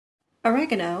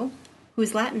Oregano,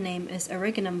 whose Latin name is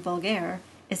Origanum vulgare,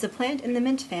 is a plant in the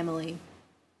mint family.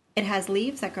 It has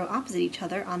leaves that grow opposite each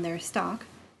other on their stalk,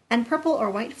 and purple or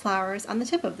white flowers on the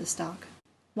tip of the stalk.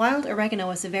 Wild oregano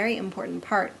was a very important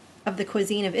part of the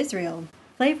cuisine of Israel.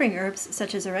 Flavoring herbs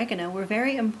such as oregano were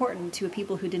very important to a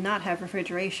people who did not have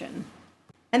refrigeration,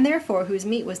 and therefore whose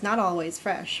meat was not always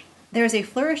fresh. There is a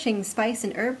flourishing spice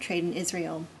and herb trade in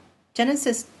Israel.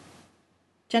 Genesis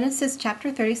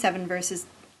chapter 37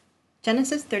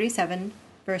 Genesis 37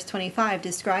 verse 25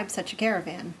 describes such a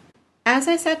caravan. As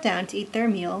I sat down to eat their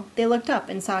meal, they looked up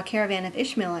and saw a caravan of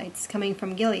Ishmeelites coming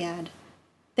from Gilead.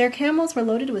 Their camels were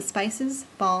loaded with spices,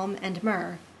 balm, and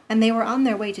myrrh, and they were on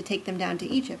their way to take them down to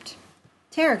Egypt.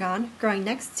 Tarragon, growing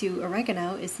next to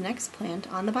oregano, is the next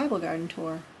plant on the Bible garden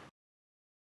tour.